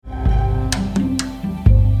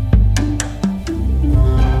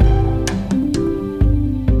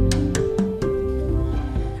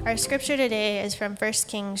Our scripture today is from 1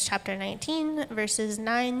 Kings chapter 19, verses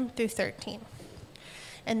 9 through 13.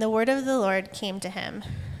 And the word of the Lord came to him.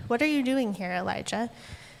 "What are you doing here, Elijah?"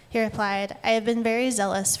 He replied, "I have been very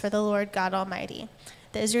zealous for the Lord God Almighty.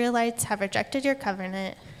 The Israelites have rejected your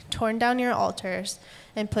covenant, torn down your altars,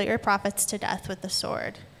 and put your prophets to death with the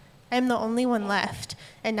sword. I am the only one left,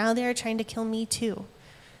 and now they are trying to kill me too."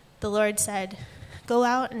 The Lord said, "Go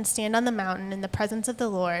out and stand on the mountain in the presence of the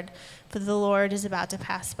Lord, for the Lord is about to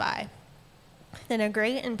pass by." Then a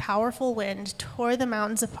great and powerful wind tore the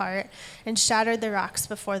mountains apart and shattered the rocks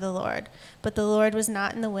before the Lord, but the Lord was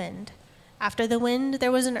not in the wind. After the wind,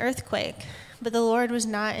 there was an earthquake, but the Lord was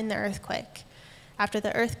not in the earthquake. After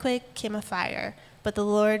the earthquake came a fire, but the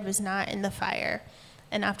Lord was not in the fire.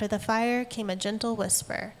 And after the fire came a gentle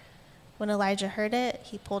whisper. When Elijah heard it,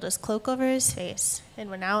 he pulled his cloak over his face and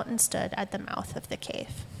went out and stood at the mouth of the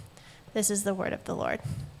cave. This is the word of the Lord.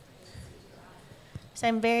 So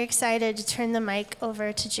I'm very excited to turn the mic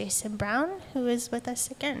over to Jason Brown, who is with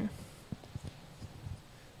us again.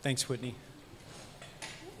 Thanks, Whitney.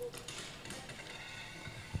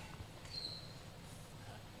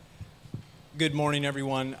 Good morning,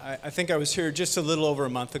 everyone. I think I was here just a little over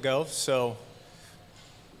a month ago, so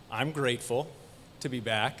I'm grateful to be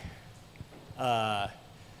back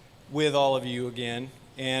with all of you again.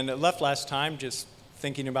 And I left last time just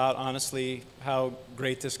thinking about, honestly, how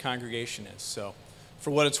great this congregation is. So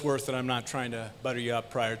for what it's worth, that I'm not trying to butter you up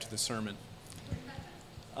prior to the sermon.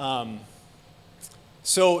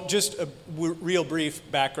 So just a real brief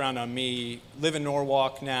background on me. Live in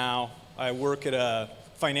Norwalk now. I work at a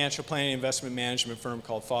financial planning investment management firm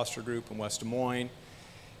called Foster Group in West Des Moines.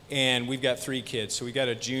 And we've got 3 kids. So we got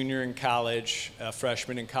a junior in college, a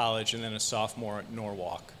freshman in college, and then a sophomore at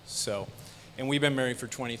Norwalk. So, and we've been married for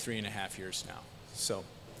 23 and a half years now. So,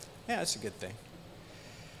 yeah, that's a good thing.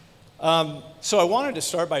 So I wanted to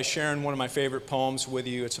start by sharing one of my favorite poems with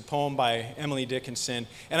you. It's a poem by Emily Dickinson.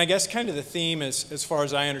 And I guess kind of the theme is, as far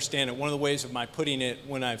as I understand it, one of the ways of my putting it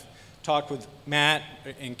when I've talked with Matt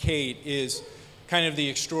and Kate is kind of the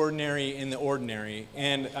extraordinary in the ordinary.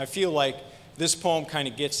 And I feel like this poem kind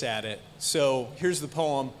of gets at it. So here's the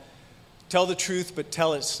poem. "Tell the truth, but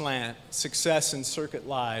tell it slant. Success in circuit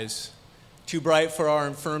lies. Too bright for our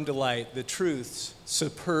infirm delight. The truth's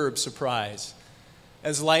superb surprise.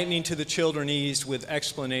 As lightning to the children eased with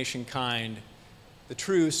explanation kind. The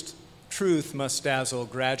truth must dazzle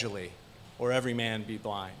gradually, or every man be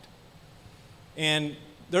blind." And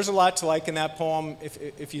there's a lot to like in that poem.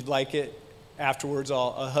 If you'd like it, afterwards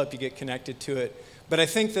I'll help you get connected to it. But I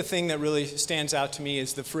think the thing that really stands out to me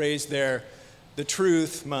is the phrase there, "The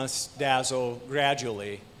truth must dazzle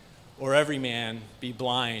gradually, or every man be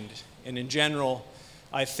blind." And in general,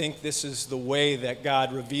 I think this is the way that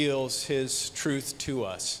God reveals his truth to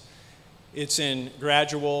us. It's in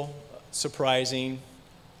gradual, surprising,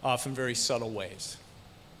 often very subtle ways.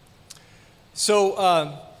 So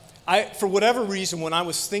for whatever reason, when I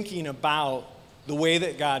was thinking about the way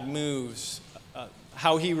that God moves,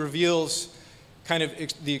 how he reveals kind of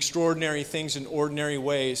the extraordinary things in ordinary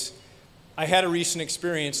ways, I had a recent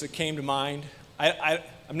experience that came to mind. I'm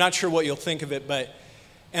not sure what you'll think of it, but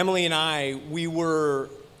Emily and I, we were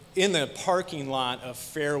in the parking lot of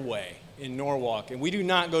Fairway in Norwalk, and we do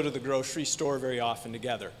not go to the grocery store very often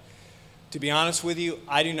together. To be honest with you,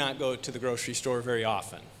 I do not go to the grocery store very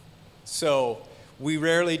often. So we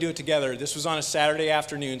rarely do it together. This was on a Saturday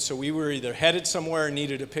afternoon, so we were either headed somewhere and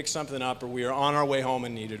needed to pick something up, or we were on our way home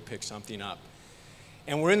and needed to pick something up.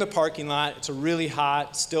 And we're in the parking lot. It's a really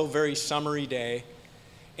hot, still very summery day.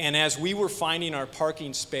 And as we were finding our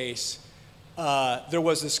parking space, there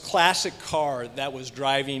was this classic car that was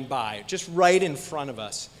driving by, just right in front of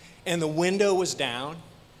us. And the window was down.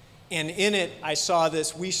 And in it,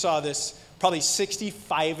 we saw this probably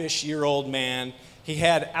 65-ish-year-old man. He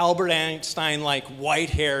had Albert Einstein-like white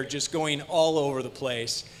hair just going all over the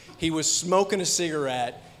place. He was smoking a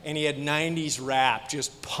cigarette, and he had 90s rap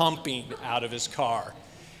just pumping out of his car.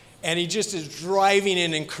 And he just is driving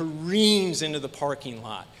in and careens into the parking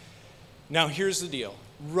lot. Now, here's the deal.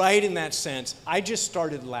 Right in that sense, I just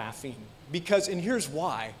started laughing because, and here's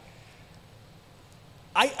why.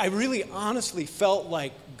 I really honestly felt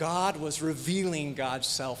like God was revealing God's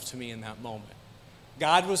self to me in that moment.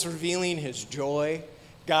 God was revealing his joy.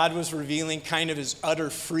 God was revealing kind of his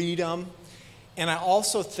utter freedom. And I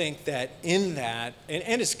also think that in that,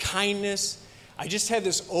 and his kindness, I just had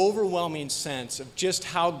this overwhelming sense of just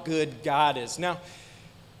how good God is. Now,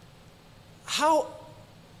 how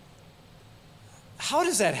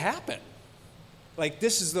does that happen? Like,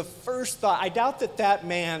 this is the first thought. I doubt that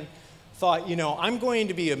man thought, I'm going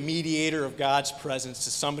to be a mediator of God's presence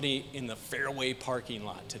to somebody in the Fairway parking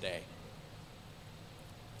lot today.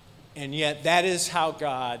 And yet that is how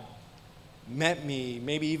God met me,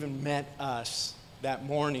 maybe even met us that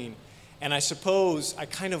morning. And I suppose I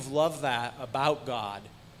kind of love that about God.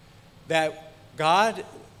 That God,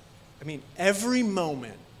 every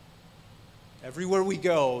moment, everywhere we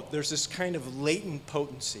go, there's this kind of latent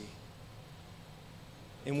potency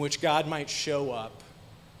in which God might show up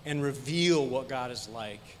and reveal what God is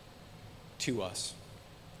like to us.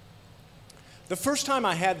 The first time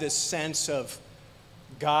I had this sense of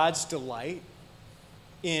God's delight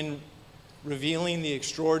in revealing the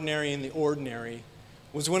extraordinary and the ordinary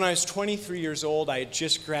was when I was 23 years old. I had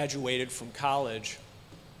just graduated from college,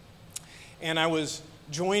 and I was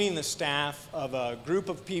joining the staff of a group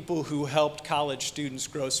of people who helped college students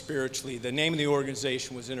grow spiritually. The name of the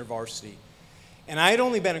organization was InterVarsity. And I had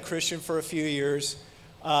only been a Christian for a few years.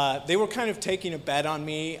 They were kind of taking a bet on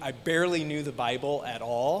me. I barely knew the Bible at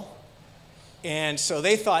all. And so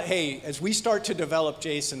they thought, hey, as we start to develop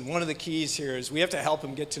Jason, one of the keys here is we have to help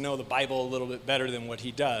him get to know the Bible a little bit better than what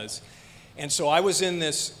he does. And so I was in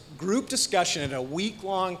this group discussion at a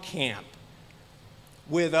week-long camp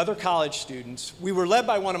with other college students. We were led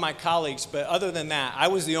by one of my colleagues, but other than that, I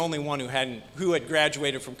was the only one who had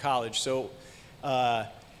graduated from college. So,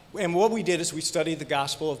 and what we did is we studied the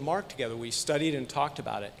Gospel of Mark together. We studied and talked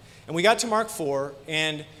about it. And we got to Mark 4,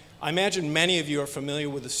 and I imagine many of you are familiar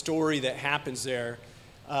with the story that happens there.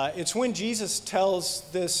 It's when Jesus tells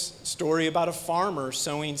this story about a farmer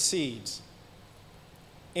sowing seeds.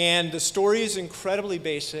 And the story is incredibly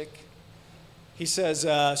basic. He says,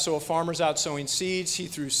 so a farmer's out sowing seeds. He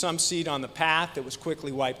threw some seed on the path that was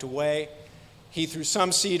quickly wiped away. He threw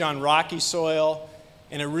some seed on rocky soil,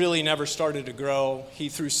 and it really never started to grow. He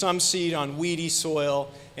threw some seed on weedy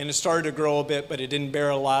soil, and it started to grow a bit, but it didn't bear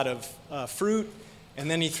a lot of fruit. And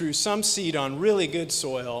then he threw some seed on really good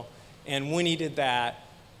soil, and when he did that,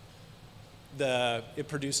 it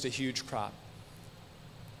produced a huge crop.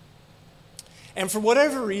 And for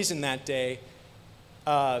whatever reason that day,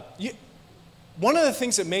 one of the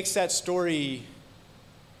things that makes that story,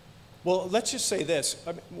 well, let's just say this.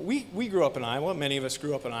 We grew up in Iowa. Many of us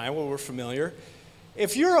grew up in Iowa. We're familiar.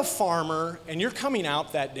 If you're a farmer and you're coming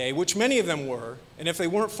out that day, which many of them were, and if they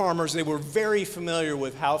weren't farmers, they were very familiar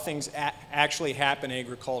with how things actually happen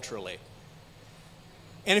agriculturally.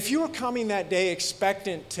 And if you were coming that day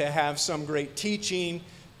expectant to have some great teaching,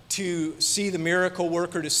 to see the miracle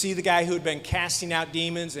worker, to see the guy who had been casting out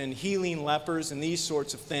demons and healing lepers and these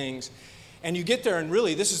sorts of things, and you get there and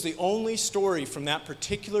really this is the only story from that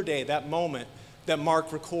particular day, that moment, that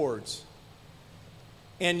Mark records.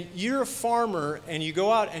 And you're a farmer, and you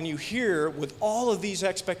go out and you hear, with all of these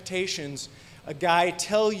expectations, a guy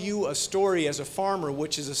tell you a story as a farmer,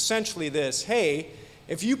 which is essentially this: hey,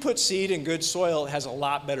 if you put seed in good soil, it has a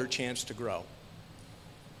lot better chance to grow.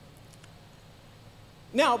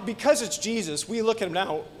 Now, because it's Jesus, we look at him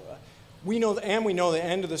now, we know the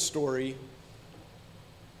end of the story.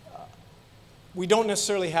 We don't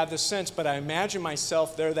necessarily have this sense, but I imagine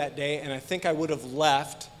myself there that day, and I think I would have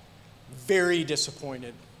left very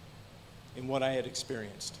disappointed in what I had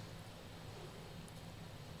experienced.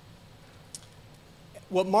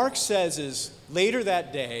 What Mark says is, later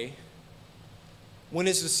that day, when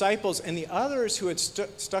his disciples and the others who had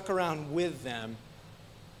stuck around with them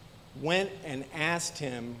went and asked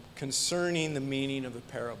him concerning the meaning of the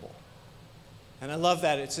parable. And I love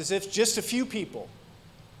that. It's as if just a few people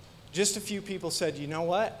said, you know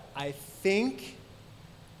what? I think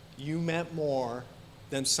you meant more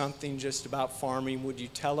than something just about farming. Would you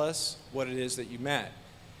tell us what it is that you meant?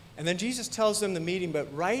 And then Jesus tells them the meaning,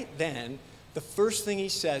 but right then, the first thing he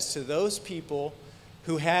says to those people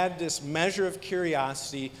who had this measure of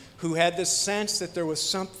curiosity, who had this sense that there was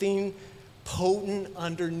something potent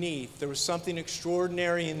underneath, there was something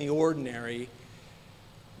extraordinary in the ordinary,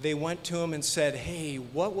 they went to him and said, hey,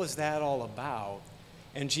 what was that all about?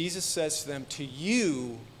 And Jesus says to them, to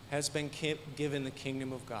you has been given the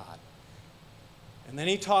kingdom of God. And then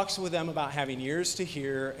he talks with them about having ears to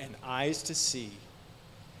hear and eyes to see.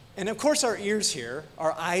 And of course our ears hear,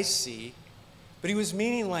 our eyes see, but he was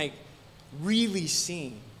meaning like really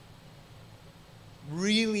seeing,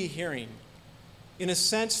 really hearing. In a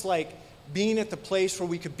sense like being at the place where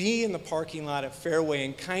we could be in the parking lot at Fairway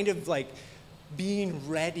and kind of like being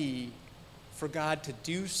ready for God to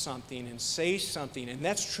do something and say something. And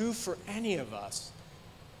that's true for any of us.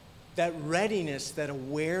 That readiness, that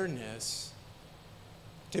awareness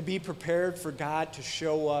to be prepared for God to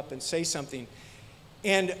show up and say something.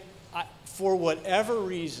 And for whatever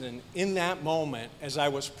reason, in that moment, as I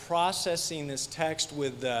was processing this text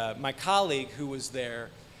with my colleague who was there,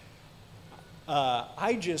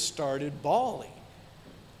 I just started bawling.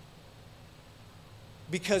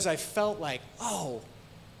 Because I felt like, oh,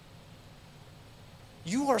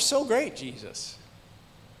 you are so great, Jesus.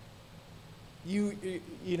 You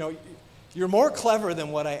know, you're more clever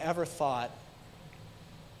than what I ever thought.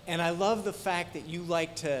 And I love the fact that you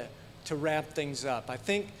like to wrap things up. I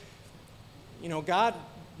think, you know, God,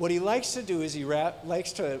 what he likes to do is he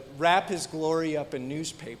likes to wrap his glory up in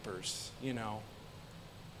newspapers, you know.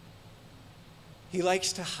 He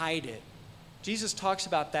likes to hide it. Jesus talks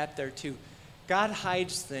about that there too. God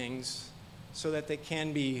hides things so that they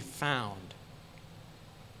can be found.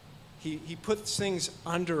 He puts things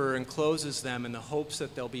under and closes them in the hopes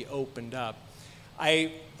that they'll be opened up.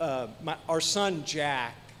 Our son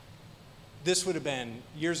Jack, this would have been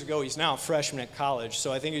years ago. He's now a freshman at college,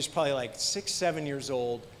 so I think he's probably like 6, 7 years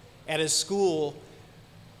old. At his school,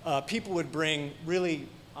 people would bring really,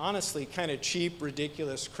 honestly, kind of cheap,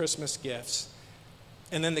 ridiculous Christmas gifts.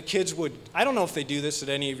 And then the kids would, I don't know if they do this at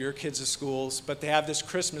any of your kids' schools, but they have this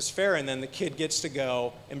Christmas fair, and then the kid gets to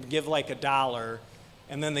go and give like $1,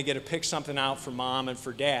 and then they get to pick something out for mom and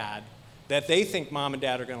for dad that they think mom and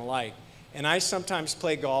dad are going to like. And I sometimes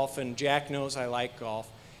play golf, and Jack knows I like golf.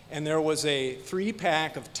 And there was a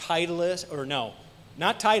 3-pack of Titleist, or no,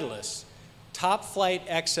 not Titleist, Top Flight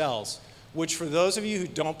XLs, which for those of you who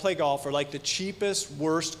don't play golf are like the cheapest,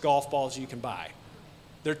 worst golf balls you can buy.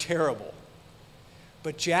 They're terrible.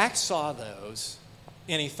 But Jack saw those,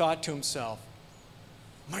 and he thought to himself,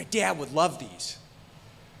 my dad would love these.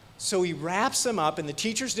 So he wraps them up, and the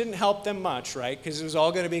teachers didn't help them much, right? Because it was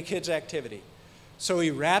all going to be a kid's activity. So he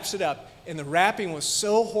wraps it up, and the wrapping was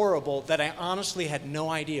so horrible that I honestly had no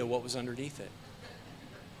idea what was underneath it.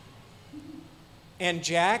 And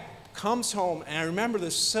Jack comes home, and I remember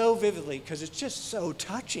this so vividly because it's just so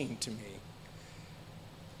touching to me.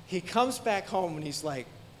 He comes back home, and he's like,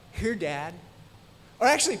 here, Dad. Or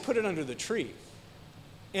actually put it under the tree.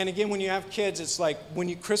 And again, when you have kids, it's like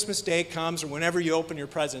when Christmas Day comes or whenever you open your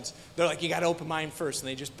presents, they're like, you got to open mine first, and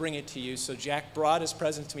they just bring it to you. So Jack brought his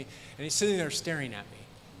present to me, and he's sitting there staring at me.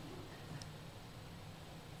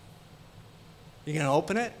 You going to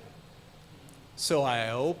open it? So I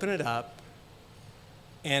open it up,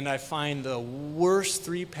 and I find the worst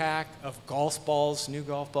 3-pack of golf balls, new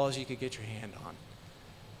golf balls you could get your hand on.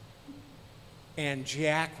 And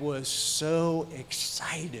Jack was so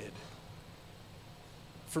excited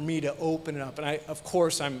for me to open it up. And of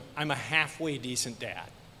course, I'm a halfway decent dad.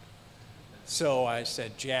 So I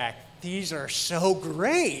said, Jack, these are so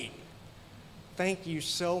great. Thank you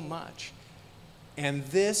so much. And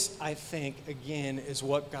this, I think, again, is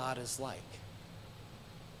what God is like.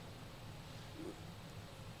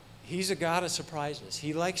 He's a God of surprises.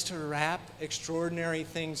 He likes to wrap extraordinary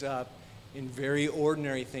things up in very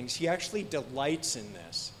ordinary things. He actually delights in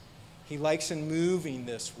this. He likes in moving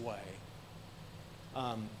this way,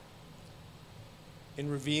 in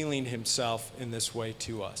revealing himself in this way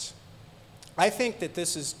to us. I think that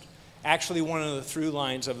this is actually one of the through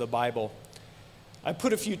lines of the Bible. I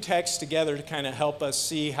put a few texts together to kind of help us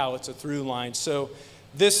see how it's a through line. So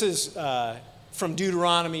this is from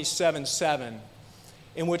Deuteronomy 7:7.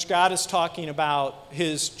 In which God is talking about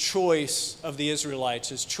his choice of the Israelites,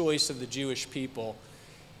 his choice of the Jewish people.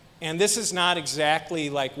 And this is not exactly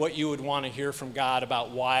like what you would want to hear from God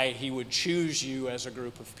about why he would choose you as a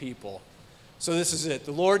group of people. So this is it.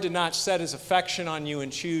 The Lord did not set his affection on you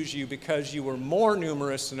and choose you because you were more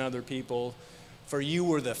numerous than other people, for you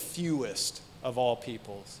were the fewest of all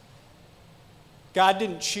peoples. God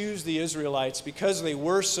didn't choose the Israelites because they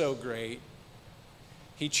were so great.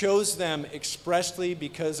 He chose them expressly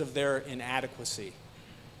because of their inadequacy,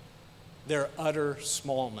 their utter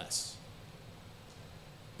smallness.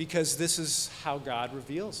 Because this is how God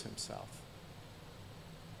reveals himself.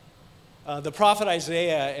 The prophet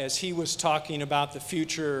Isaiah, as he was talking about the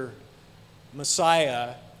future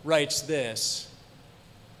Messiah, writes this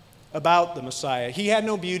about the Messiah. He had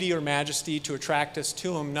no beauty or majesty to attract us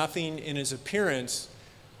to him, nothing in his appearance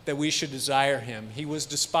that we should desire him. He was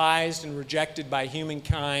despised and rejected by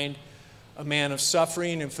humankind, a man of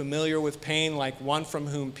suffering and familiar with pain, like one from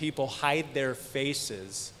whom people hide their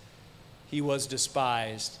faces. He was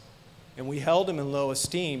despised, and we held him in low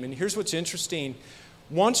esteem. And here's what's interesting.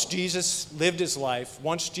 Once Jesus lived his life,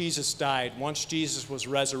 once Jesus died, once Jesus was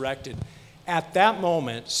resurrected, at that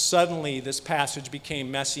moment, suddenly this passage became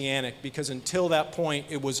messianic, because until that point,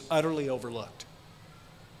 it was utterly overlooked.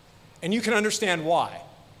 And you can understand why.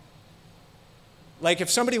 Like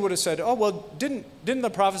if somebody would have said, oh, well, didn't the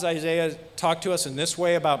prophet Isaiah talk to us in this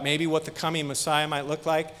way about maybe what the coming Messiah might look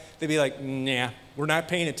like? They'd be like, nah, we're not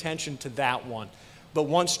paying attention to that one. But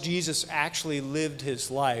once Jesus actually lived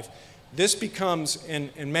his life, this becomes,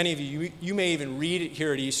 and many of you may even read it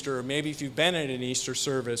here at Easter, or maybe if you've been at an Easter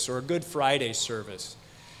service or a Good Friday service,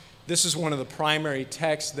 this is one of the primary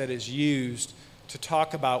texts that is used to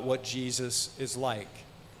talk about what Jesus is like.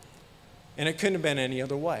 And it couldn't have been any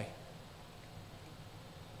other way.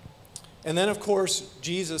 And then, of course,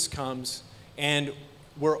 Jesus comes, and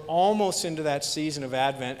we're almost into that season of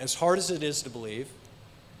Advent, as hard as it is to believe.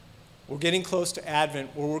 We're getting close to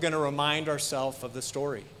Advent, where we're going to remind ourselves of the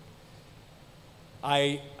story.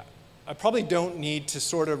 I probably don't need to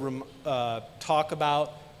sort of talk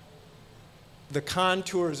about the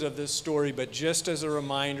contours of this story, but just as a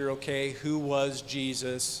reminder, okay, who was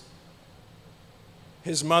Jesus?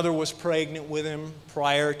 His mother was pregnant with him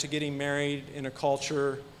prior to getting married in a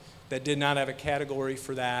culture that did not have a category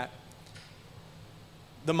for that.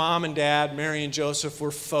 The mom and dad, Mary and Joseph,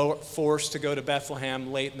 were forced to go to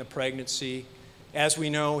Bethlehem late in the pregnancy. As we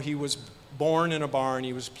know, he was born in a barn.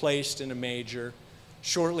 He was placed in a manger.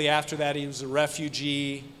 Shortly after that, he was a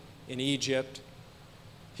refugee in Egypt.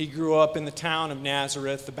 He grew up in the town of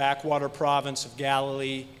Nazareth, the backwater province of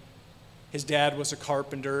Galilee. His dad was a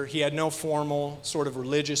carpenter. He had no formal sort of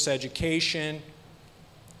religious education.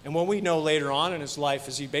 And what we know later on in his life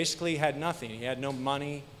is he basically had nothing. He had no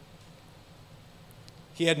money.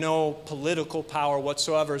 He had no political power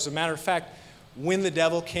whatsoever. As a matter of fact, when the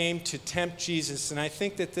devil came to tempt Jesus, and I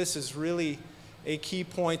think that this is really a key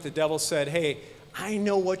point, the devil said, hey, I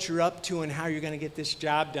know what you're up to and how you're going to get this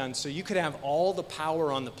job done, so you could have all the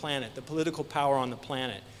power on the planet, the political power on the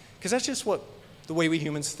planet. Because that's just the way we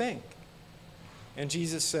humans think. And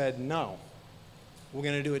Jesus said, no, we're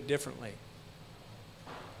going to do it differently.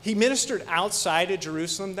 He ministered outside of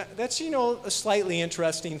Jerusalem. That's, a slightly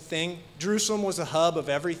interesting thing. Jerusalem was a hub of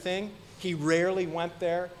everything. He rarely went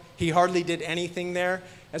there. He hardly did anything there.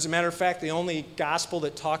 As a matter of fact, the only gospel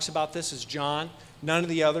that talks about this is John. None of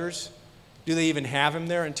the others do they even have him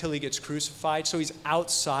there until he gets crucified. So he's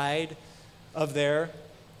outside of there.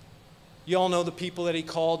 You all know the people that he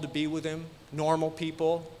called to be with him. Normal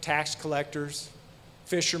people, tax collectors,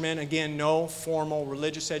 fishermen. Again, no formal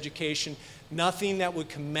religious education. Nothing that would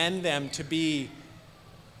commend them to be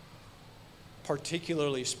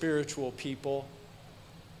particularly spiritual people.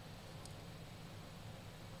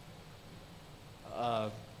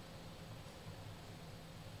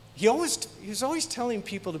 He was always telling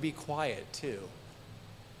people to be quiet, too.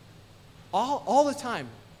 All the time.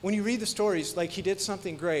 When you read the stories, like he did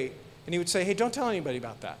something great, and he would say, hey, don't tell anybody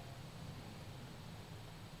about that.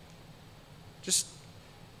 Just,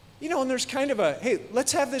 and there's kind of a, hey,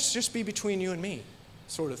 let's have this just be between you and me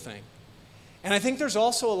sort of thing. And I think there's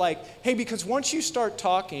also hey, because once you start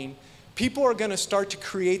talking, people are going to start to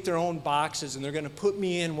create their own boxes, and they're going to put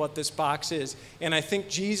me in what this box is. And I think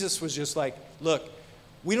Jesus was just like, look,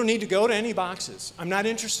 we don't need to go to any boxes. I'm not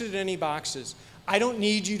interested in any boxes. I don't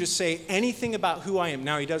need you to say anything about who I am.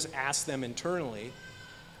 Now, he does ask them internally.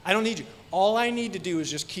 I don't need you. All I need to do is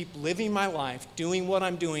just keep living my life, doing what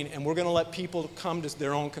I'm doing, and we're going to let people come to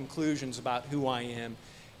their own conclusions about who I am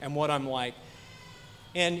and what I'm like.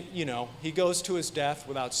 And, he goes to his death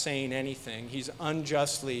without saying anything. He's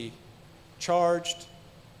unjustly charged.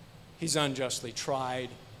 He's unjustly tried.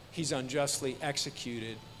 He's unjustly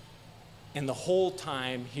executed. And the whole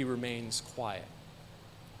time, he remains quiet.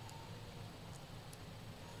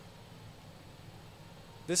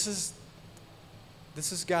 This is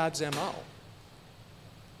God's MO.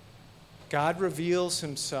 God reveals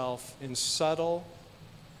himself in subtle,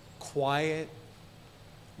 quiet,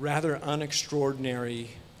 rather unextraordinary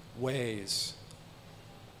ways.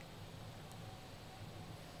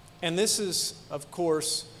 And this is, of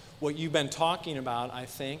course, what you've been talking about, I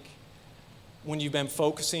think, when you've been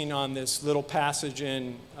focusing on this little passage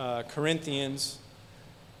in Corinthians,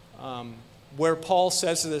 where Paul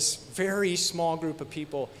says to this very small group of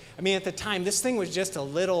people, I mean, at the time, this thing was just a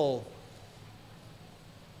little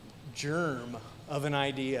germ of an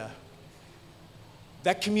idea.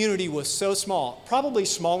 That community was so small, probably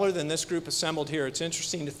smaller than this group assembled here. It's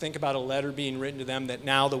interesting to think about a letter being written to them that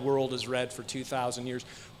now the world has read for 2,000 years.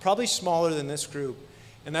 Probably smaller than this group.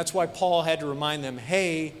 And that's why Paul had to remind them,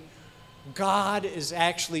 hey, God is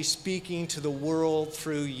actually speaking to the world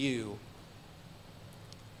through you.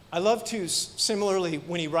 I love to, similarly,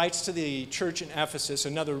 when he writes to the church in Ephesus,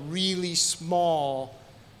 another really small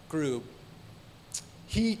group,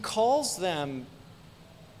 he calls them,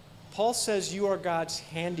 Paul says, you are God's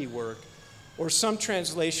handiwork, or some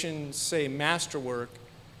translations say masterwork.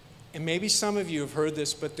 And maybe some of you have heard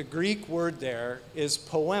this, but the Greek word there is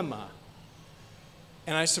poema.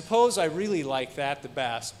 And I suppose I really like that the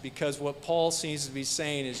best, because what Paul seems to be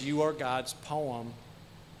saying is you are God's poem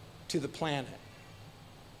to the planet.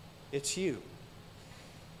 It's you.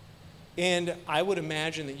 And I would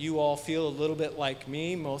imagine that you all feel a little bit like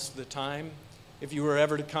me most of the time. If you were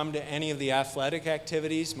ever to come to any of the athletic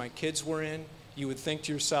activities my kids were in, you would think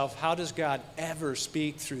to yourself, how does God ever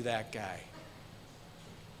speak through that guy?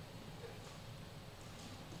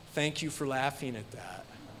 Thank you for laughing at that.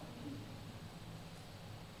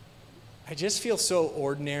 I just feel so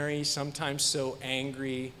ordinary, sometimes so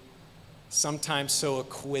angry, sometimes so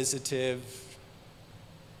acquisitive,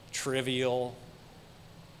 trivial,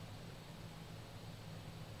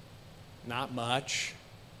 not much.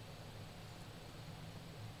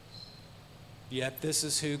 Yet this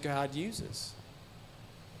is who God uses.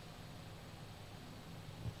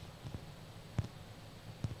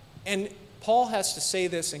 And Paul has to say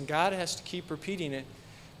this, and God has to keep repeating it,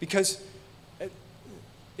 because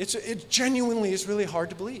it genuinely is really hard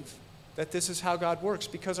to believe that this is how God works,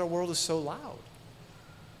 because our world is so loud.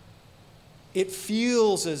 It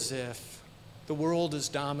feels as if the world is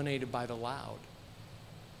dominated by the loud,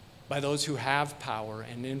 by those who have power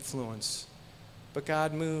and influence. But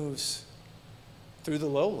God moves through the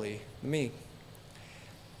lowly, the meek.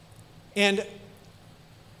 And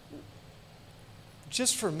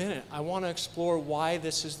just for a minute, I want to explore why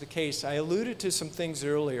this is the case. I alluded to some things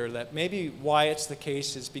earlier that maybe why it's the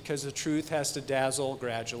case is because the truth has to dazzle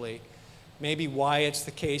gradually. Maybe why it's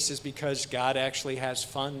the case is because God actually has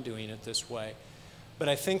fun doing it this way. But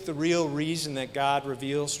I think the real reason that God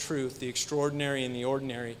reveals truth, the extraordinary and the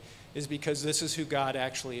ordinary, is because this is who God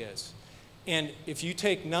actually is. And if you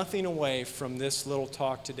take nothing away from this little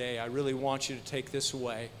talk today, I really want you to take this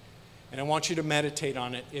away. And I want you to meditate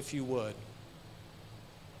on it if you would.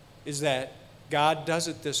 Is that God does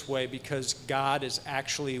it this way because God is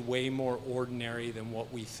actually way more ordinary than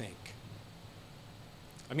what we think.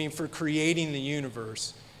 I mean, for creating the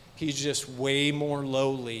universe, he's just way more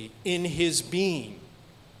lowly in his being.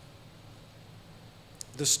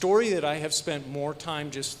 The story that I have spent more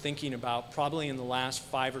time just thinking about, probably in the last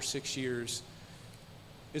 5 or 6 years,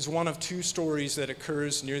 is one of two stories that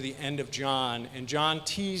occurs near the end of John. And John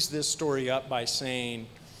teased this story up by saying,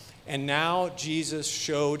 and now Jesus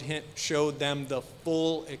showed them the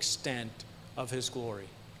full extent of his glory.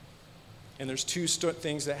 And there's two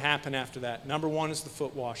things that happen after that. Number one is the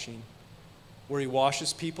foot washing, where he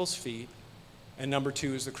washes people's feet. And number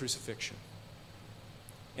two is the crucifixion.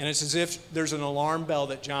 And it's as if there's an alarm bell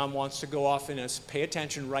that John wants to go off in us. Pay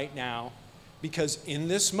attention right now, because in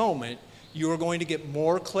this moment, you are going to get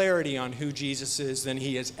more clarity on who Jesus is than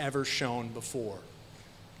he has ever shown before.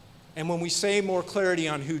 And when we say more clarity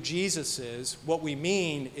on who Jesus is, what we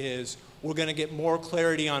mean is we're going to get more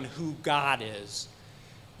clarity on who God is.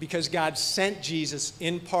 Because God sent Jesus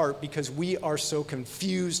in part because we are so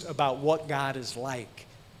confused about what God is like.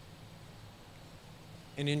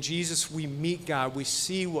 And in Jesus, we meet God. We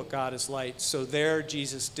see what God is like. So there,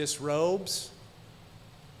 Jesus disrobes.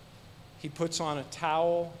 He puts on a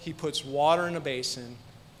towel. He puts water in a basin.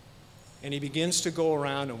 And he begins to go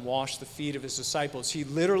around and wash the feet of his disciples. He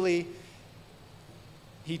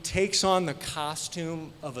takes on the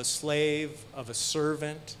costume of a slave, of a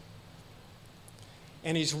servant.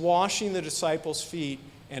 And he's washing the disciples' feet,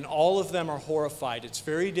 and all of them are horrified. It's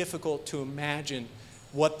very difficult to imagine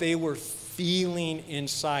what they were feeling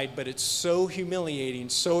inside, but it's so humiliating,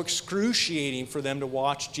 so excruciating for them to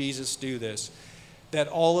watch Jesus do this, that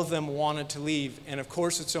all of them wanted to leave. And of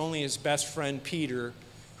course, it's only his best friend, Peter,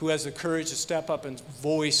 who has the courage to step up and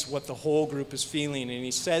voice what the whole group is feeling. And he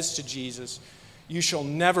says to Jesus, "You shall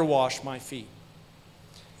never wash my feet."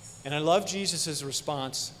 And I love Jesus'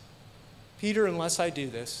 response, "Peter, unless I do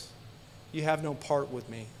this, you have no part with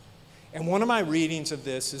me." And one of my readings of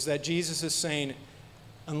this is that Jesus is saying,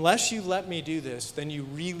 unless you let me do this, then you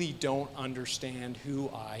really don't understand who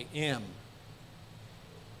I am.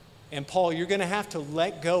 And Paul, you're going to have to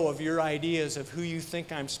let go of your ideas of who you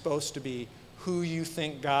think I'm supposed to be, who you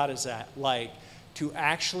think God is like, to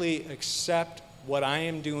actually accept what I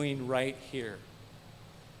am doing right here.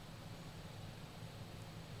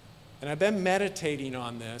 And I've been meditating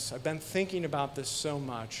on this. I've been thinking about this so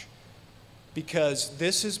much because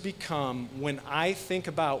this has become, when I think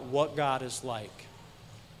about what God is like,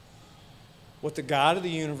 what the God of the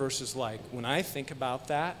universe is like, when I think about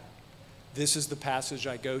that, this is the passage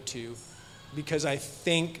I go to because I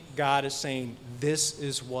think God is saying, this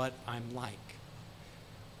is what I'm like.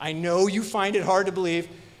 I know you find it hard to believe.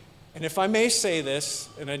 And if I may say this,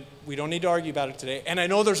 and we don't need to argue about it today, and I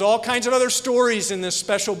know there's all kinds of other stories in this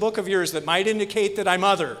special book of yours that might indicate that I'm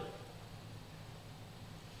other.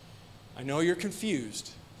 I know you're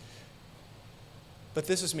confused. But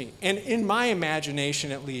this is me. And in my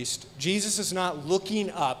imagination, at least, Jesus is not looking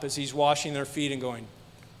up as he's washing their feet and going,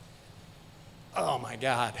 oh my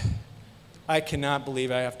God, I cannot believe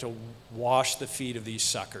I have to wash the feet of these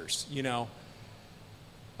suckers. You know,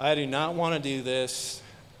 I do not want to do this.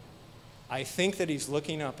 I think that he's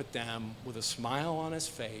looking up at them with a smile on his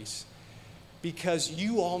face, because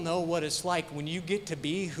you all know what it's like when you get to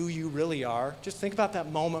be who you really are. Just think about that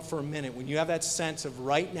moment for a minute, when you have that sense of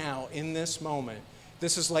right now, in this moment,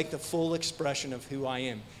 this is like the full expression of who I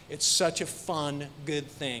am. It's such a fun, good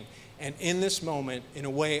thing. And in this moment, in a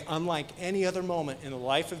way unlike any other moment in the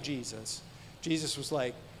life of Jesus, Jesus was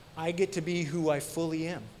like, I get to be who I fully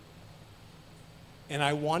am. And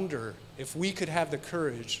I wonder if we could have the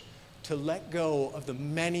courage to let go of the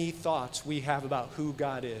many thoughts we have about who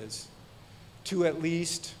God is, to at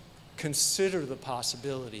least consider the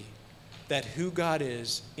possibility that who God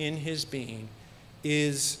is in his being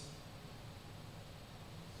is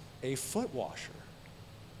a foot washer,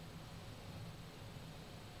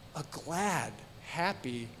 a glad,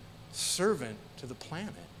 happy servant to the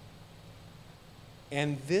planet.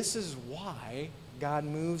 And this is why God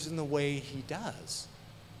moves in the way he does.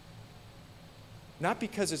 Not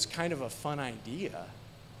because it's kind of a fun idea,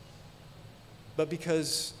 but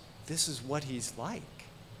because this is what he's like,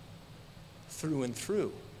 through and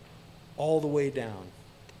through, all the way down.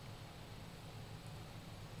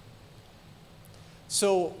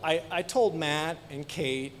 So I told Matt and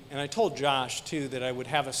Kate, and I told Josh too, that I would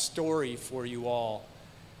have a story for you all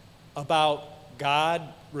about God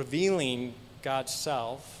revealing God's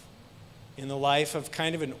self in the life of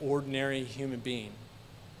kind of an ordinary human being.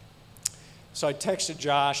 So I texted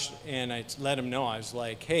Josh and I let him know. I was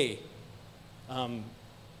like, hey, I'm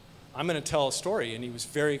going to tell a story. And he was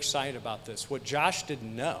very excited about this. What Josh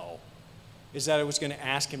didn't know is that I was going to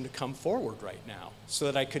ask him to come forward right now so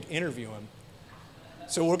that I could interview him.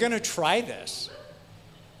 So we're going to try this.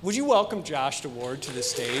 Would you welcome Josh DeWard to the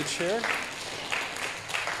stage here?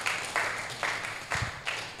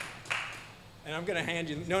 And I'm going to hand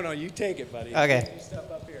you, no, you take it, buddy. Okay. You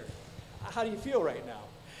step up here. How do you feel right now?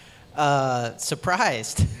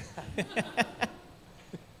 Surprised.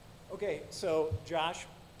 Okay, so Josh,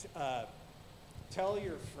 tell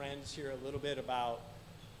your friends here a little bit about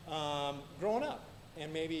growing up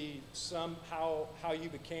and maybe how you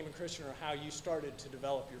became a Christian or how you started to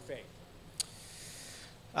develop your faith.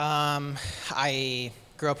 I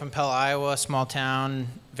grew up in Pella, Iowa, small town,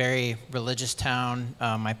 very religious town.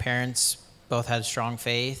 My parents both had strong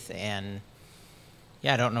faith, and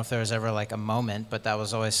yeah, I don't know if there was ever like a moment, but that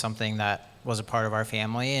was always something that was a part of our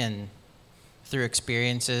family. And through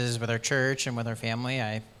experiences with our church and with our family,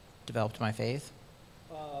 I developed my faith.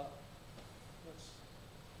 I'll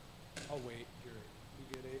wait here. You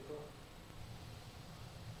good, April?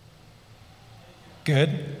 Good.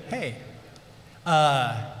 Hey.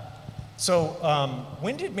 So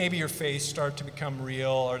when did maybe your faith start to become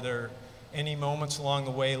real? Are there any moments along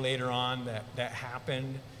the way later on that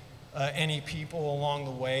happened? Any people along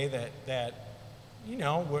the way that you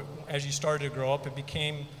know, as you started to grow up, it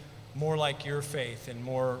became more like your faith and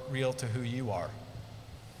more real to who you are?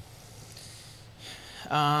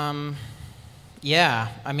 Yeah,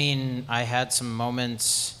 I mean, I had some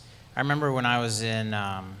moments. I remember when I was in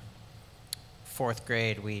fourth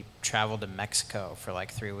grade, we traveled to Mexico for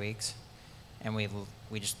like 3 weeks, and we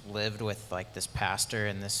just lived with like this pastor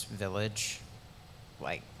in this village.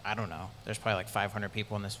 Like, I don't know, there's probably like 500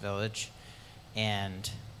 people in this village, and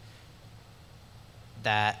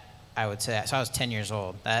that, I would say, so I was 10 years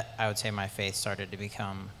old, that I would say my faith started to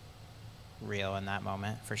become real in that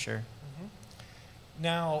moment, for sure.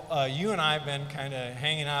 Now, you and I have been kind of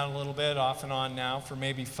hanging out a little bit off and on now for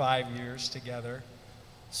maybe 5 years together.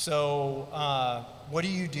 So what do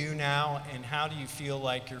you do now, and how do you feel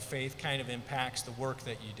like your faith kind of impacts the work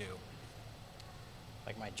that you do?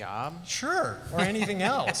 Like my job? Sure, or anything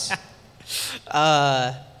else.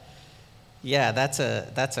 Yeah, that's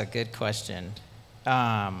a good question.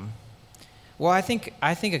 Well, I think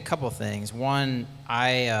a couple things. One,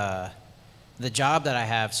 the job that I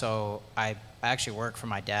have, so I actually work for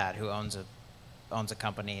my dad, who owns a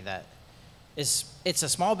company that it's a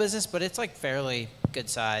small business, but it's like fairly good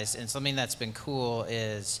size. And something that's been cool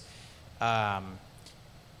is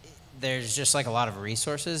there's just like a lot of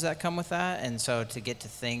resources that come with that. And so to get to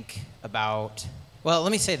think about, well,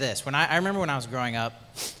 let me say this. I remember when I was growing up,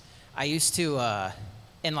 I used to,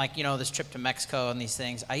 in like, you know, this trip to Mexico and these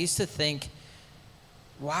things, I used to think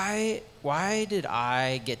why did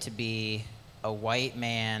I get to be a white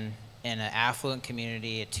man in an affluent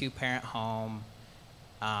community, a 2-parent home,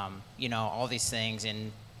 all these things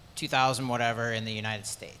in 2000 whatever in the United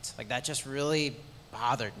States? Like, that just really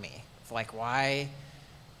bothered me. Like, why?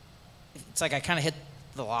 It's like I kind of hit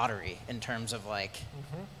the lottery in terms of like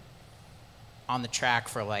on the track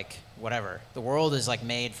for like whatever. The world is like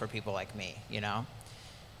made for people like me,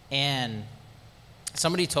 And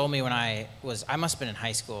somebody told me when I must have been in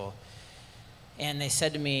high school, and they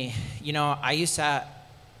said to me, I used to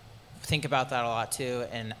think about that a lot too,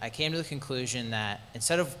 and I came to the conclusion that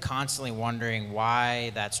instead of constantly wondering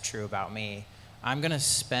why that's true about me, I'm going to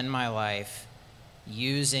spend my life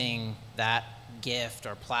using that gift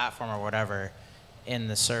or platform or whatever in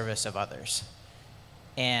the service of others.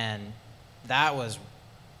 And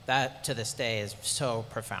that to this day is so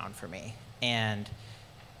profound for me. And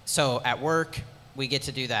so at work, we get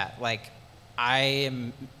to do that. Like, I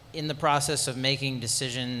am in the process of making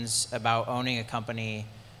decisions about owning a company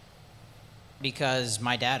because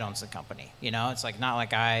my dad owns the company. It's like not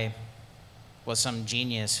like I was some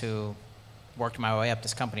genius who worked my way up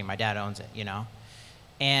this company. My dad owns it,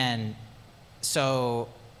 And so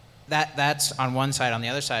that's on one side. On the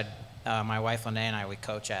other side, my wife Linnea and I, we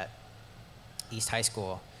coach at East High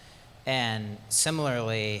School. And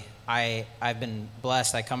similarly, I've been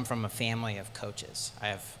blessed. I come from a family of coaches.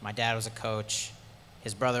 My dad was a coach.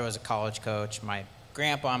 His brother was a college coach. My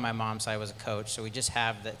grandpa on my mom's side was a coach. So we just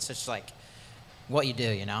have that. It's just like what you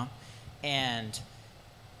do, And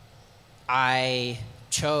I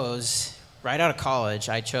chose, right out of college,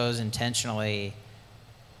 intentionally,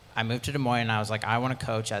 I moved to Des Moines, and I was like, I want to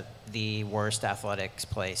coach at the worst athletics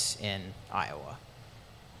place in Iowa.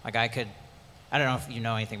 Like, I don't know if you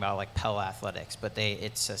know anything about like Pell Athletics, but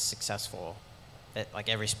it's a successful, like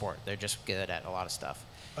every sport, they're just good at a lot of stuff.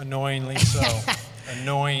 Annoyingly so.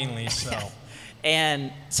 Annoyingly so.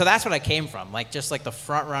 And so that's what I came from, like just like the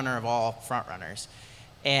front runner of all front runners.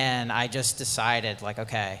 And I just decided, like,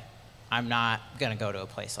 okay, I'm not gonna go to a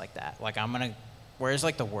place like that. Like, where's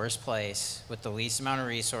like the worst place with the least amount of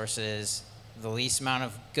resources, the least amount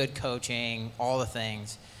of good coaching, all the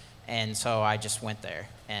things. And so I just went there,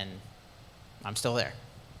 and I'm still there.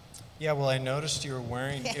 Yeah, well, I noticed you were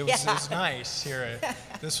wearing, it was nice here.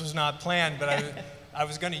 This was not planned, but I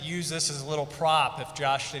was going to use this as a little prop if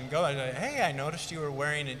Josh didn't go. I'd say, hey, I noticed you were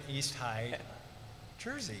wearing an East High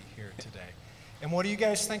jersey here today. And what are you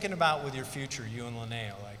guys thinking about with your future, you and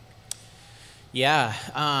Linnea? Yeah,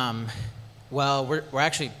 well, we're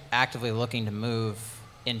actually actively looking to move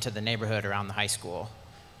into the neighborhood around the high school.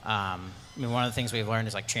 One of the things we've learned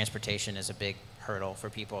is like transportation is a big hurdle for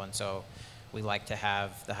people, and so we like to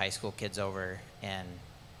have the high school kids over, and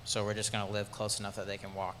so we're just going to live close enough that they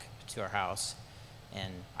can walk to our house.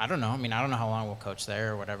 And I don't know. I don't know how long we'll coach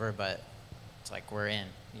there or whatever, but it's like we're in,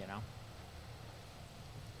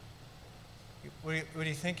 What do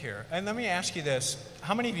you think here? And let me ask you this.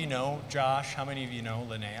 How many of you know Josh? How many of you know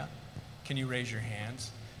Linnea? Can you raise your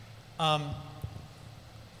hands? I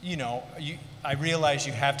realize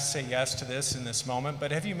you have to say yes to this in this moment,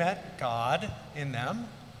 but have you met God in them?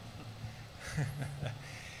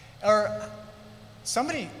 Or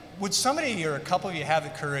would somebody or a couple of you have the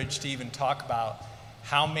courage to even talk about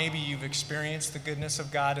how maybe you've experienced the goodness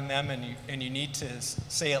of God in them, and you need to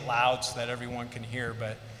say it loud so that everyone can hear?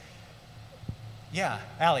 But yeah,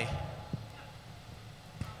 Allie.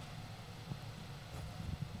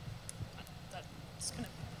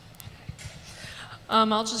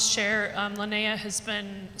 I'll just share, Linnea has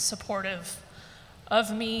been supportive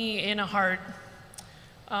of me in a hard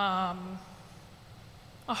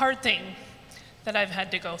thing that I've had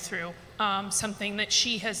to go through, something that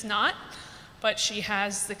she has not, but she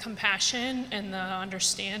has the compassion and the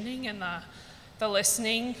understanding and the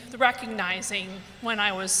listening, the recognizing when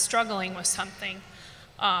I was struggling with something.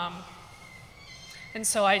 And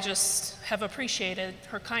so I just have appreciated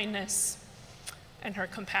her kindness and her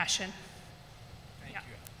compassion.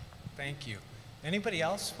 Thank you. Anybody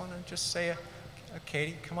else want to just say,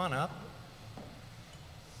 Katie, come on up.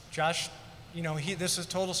 Josh, this is a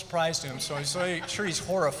total surprise to him, so I'm so sure he's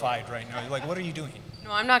horrified right now. He's like, what are you doing?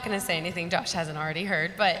 No, I'm not going to say anything Josh hasn't already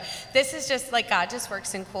heard, but this is just like God just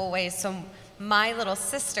works in cool ways. So my little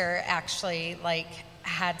sister actually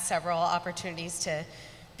had several opportunities to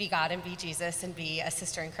be God and be Jesus and be a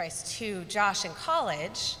sister in Christ to Josh in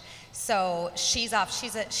college. So she's off.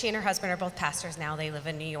 She and her husband are both pastors now. They live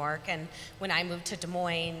in New York. And when I moved to Des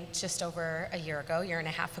Moines just over a year and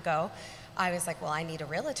a half ago, I was like, well, I need a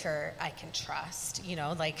realtor I can trust,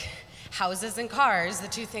 like houses and cars, the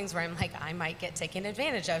two things where I'm like, I might get taken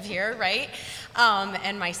advantage of here, right?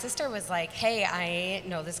 And my sister was like, hey, I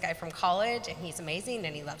know this guy from college and he's amazing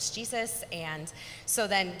and he loves Jesus. And so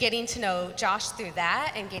then getting to know Josh through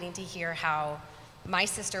that and getting to hear how my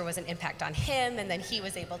sister was an impact on him, and then he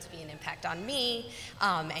was able to be an impact on me.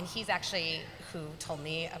 And he's actually who told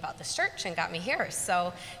me about this church and got me here.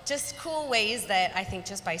 So just cool ways that I think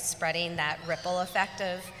just by spreading that ripple effect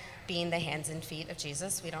of being the hands and feet of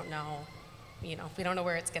Jesus, we don't know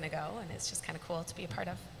where it's going to go, and it's just kind of cool to be a part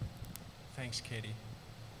of. Thanks, Katie.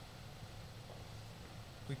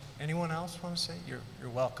 Anyone else want to say?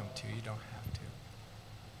 You're welcome to. You don't have to.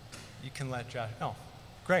 You can let Josh. Oh,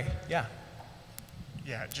 great. Yeah.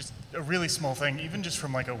 Yeah, just a really small thing, even just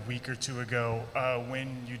from like a week or two ago,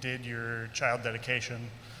 when you did your child dedication,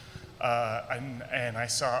 and I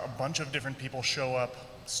saw a bunch of different people show up,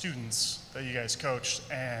 students that you guys coached,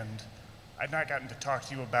 and I'd not gotten to talk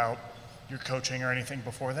to you about your coaching or anything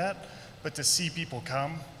before that, but to see people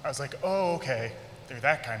come, I was like, oh, okay, they're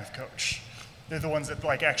that kind of coach. They're the ones that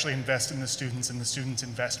like actually invest in the students, and the students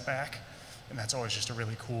invest back, and that's always just a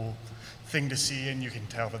really cool thing to see, and you can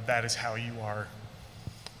tell that that is how you are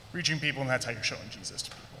reaching people, and that's how you're showing Jesus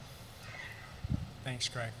to people. Thanks,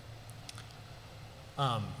 Greg.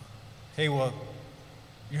 Hey, well,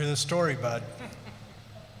 you're the story, bud.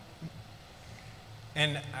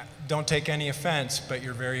 And don't take any offense, but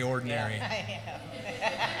you're very ordinary. Yeah,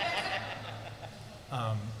 I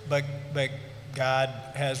am. But God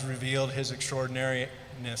has revealed his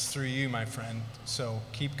extraordinariness through you, my friend. So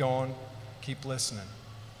keep going, keep listening.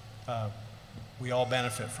 We all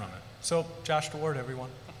benefit from it. So, Josh DeWard, everyone.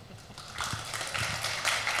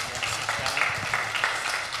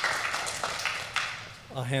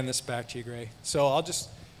 I'll hand this back to you, Gray. So I'll just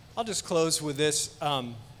close with this.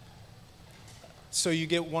 So you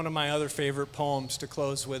get one of my other favorite poems to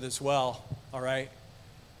close with as well, all right?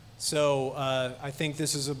 So I think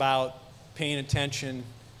this is about paying attention,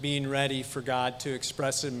 being ready for God to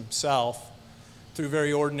express himself through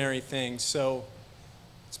very ordinary things. So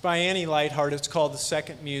it's by Annie Lightheart. It's called The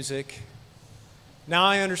Second Music. Now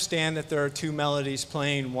I understand that there are two melodies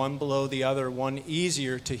playing, one below the other, one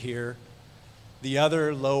easier to hear, the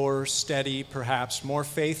other lower, steady, perhaps more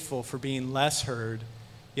faithful for being less heard,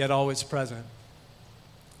 yet always present.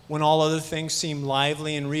 When all other things seem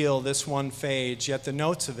lively and real, this one fades, yet the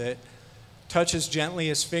notes of it touch as gently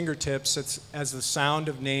as fingertips as the sound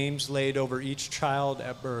of names laid over each child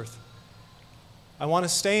at birth. I want to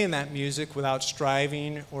stay in that music without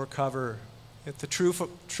striving or cover. Yet the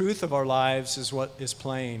truth of our lives is what is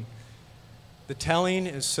playing. The telling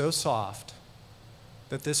is so soft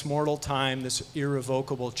that this mortal time, this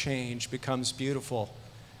irrevocable change becomes beautiful.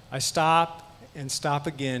 I stop and stop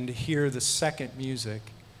again to hear the second music.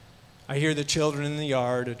 I hear the children in the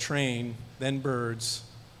yard, a train, then birds.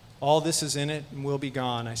 All this is in it and will be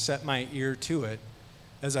gone. I set my ear to it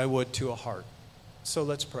as I would to a heart. So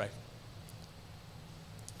let's pray.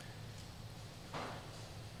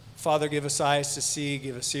 Father, give us eyes to see,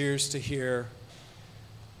 give us ears to hear.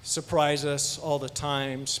 Surprise us all the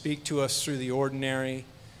time. Speak to us through the ordinary.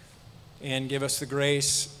 And give us the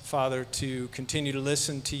grace, Father, to continue to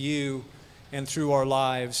listen to you and through our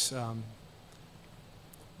lives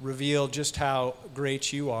reveal just how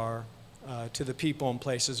great you are to the people and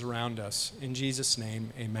places around us. In Jesus'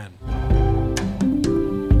 name, amen.